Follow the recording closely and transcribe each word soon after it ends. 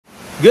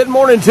Good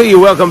morning to you.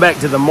 Welcome back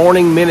to the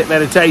Morning Minute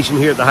Meditation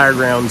here at the Higher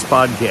Grounds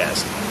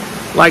Podcast.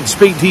 I'd like to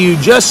speak to you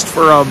just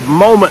for a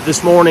moment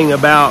this morning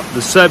about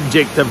the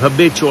subject of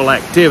habitual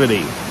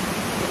activity.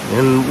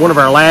 In one of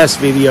our last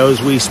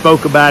videos, we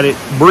spoke about it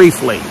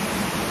briefly.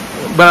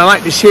 But I'd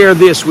like to share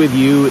this with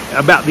you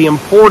about the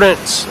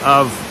importance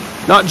of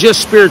not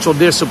just spiritual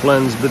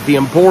disciplines, but the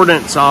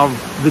importance of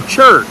the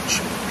church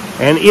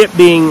and it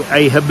being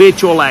a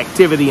habitual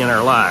activity in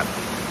our life.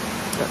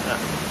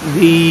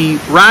 The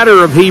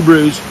writer of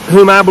Hebrews,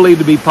 whom I believe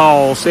to be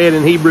Paul, said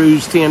in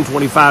Hebrews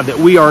 10:25 that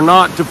we are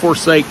not to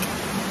forsake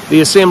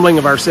the assembling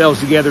of ourselves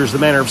together as the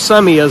manner of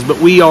some is, but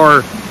we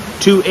are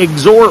to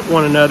exhort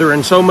one another,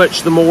 and so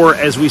much the more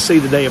as we see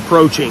the day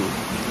approaching.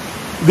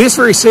 This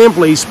very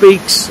simply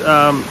speaks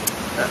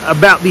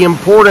about the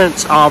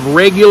importance of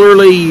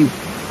regularly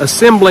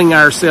assembling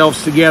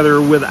ourselves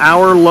together with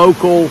our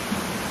local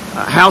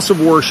house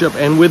of worship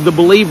and with the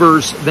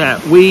believers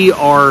that we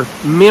are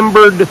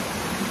membered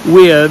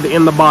with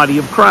in the body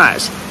of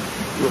Christ.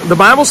 The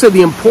Bible said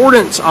the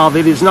importance of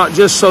it is not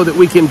just so that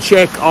we can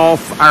check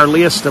off our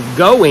list of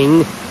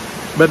going,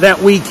 but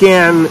that we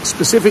can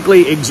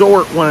specifically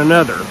exhort one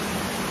another.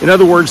 In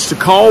other words, to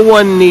call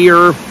one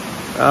near,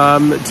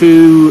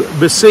 to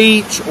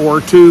beseech,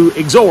 or to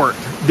exhort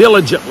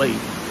diligently.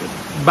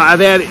 By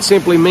that, it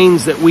simply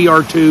means that we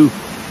are to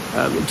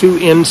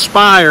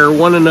inspire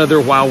one another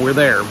while we're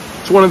there.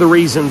 It's one of the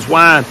reasons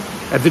why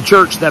at the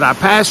church that I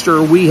pastor,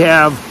 we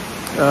have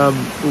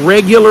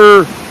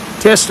regular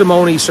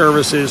testimony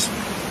services,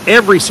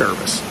 every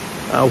service,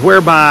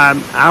 whereby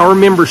our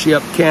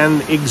membership can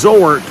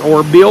exhort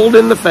or build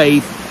in the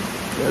faith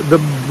the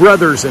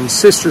brothers and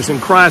sisters in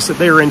Christ that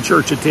they are in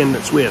church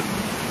attendance with.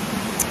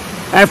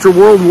 After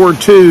World War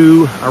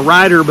II, a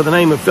writer by the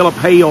name of Philip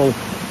Hale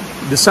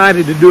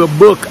decided to do a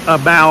book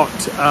about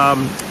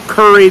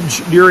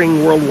courage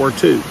during World War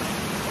II.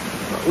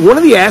 One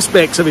of the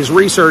aspects of his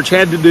research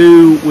had to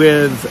do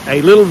with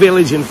a little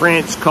village in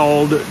France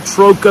called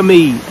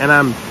Trocamy, and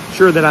I'm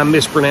sure that I'm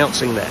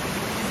mispronouncing that.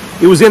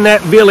 It was in that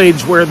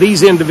village where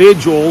these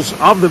individuals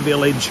of the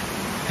village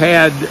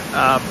had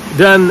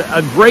done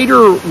a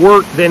greater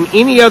work than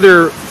any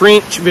other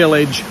French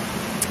village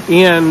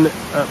in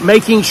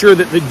making sure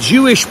that the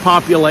Jewish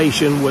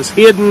population was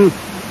hidden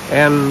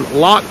and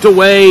locked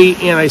away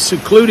in a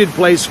secluded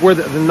place where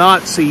the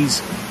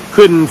Nazis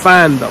couldn't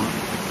find them.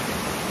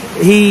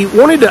 He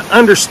wanted to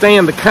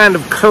understand the kind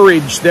of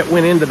courage that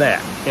went into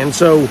that. And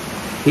so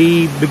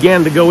he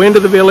began to go into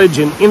the village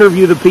and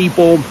interview the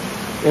people.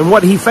 And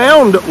what he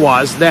found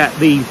was that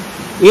the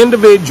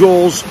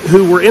individuals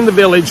who were in the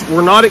village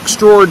were not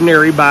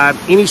extraordinary by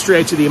any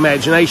stretch of the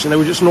imagination. They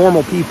were just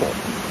normal people.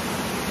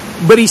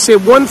 But he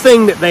said one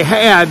thing that they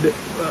had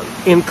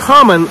in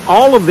common,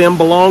 all of them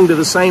belonged to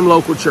the same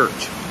local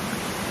church.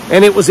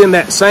 And it was in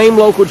that same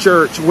local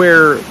church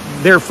where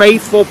their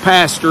faithful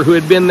pastor, who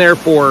had been there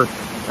for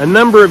a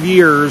number of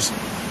years,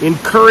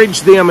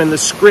 encouraged them in the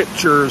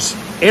scriptures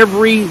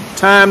every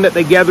time that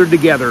they gathered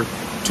together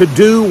to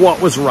do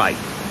what was right.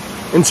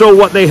 And so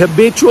what they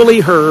habitually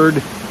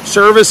heard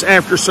service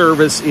after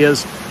service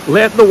is,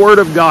 let the Word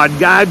of God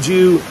guide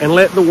you and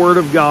let the Word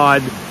of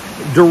God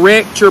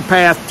direct your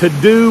path to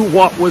do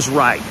what was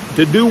right,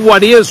 to do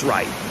what is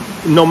right,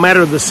 no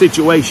matter the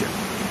situation.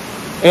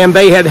 And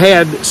they had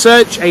had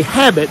such a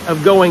habit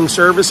of going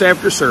service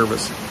after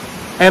service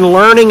and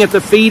learning at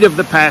the feet of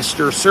the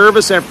pastor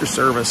service after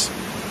service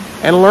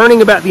and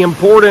learning about the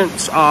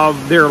importance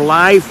of their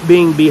life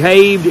being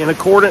behaved in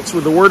accordance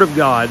with the Word of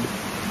God,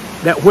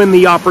 that when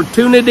the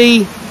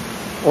opportunity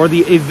or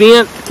the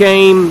event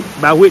came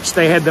by which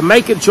they had to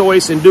make a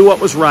choice and do what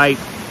was right,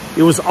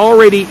 it was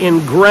already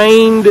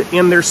ingrained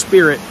in their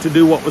spirit to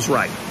do what was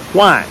right.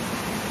 Why?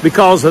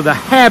 Because of the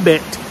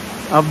habit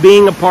of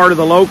being a part of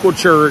the local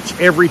church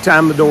every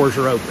time the doors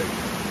are open.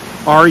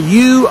 Are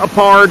you a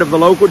part of the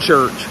local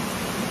church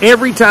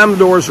every time the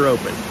doors are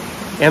open?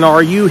 And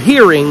are you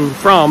hearing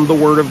from the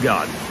Word of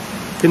God?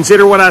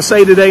 Consider what I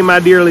say today, my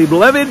dearly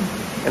beloved,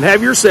 and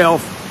have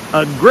yourself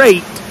a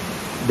great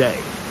day.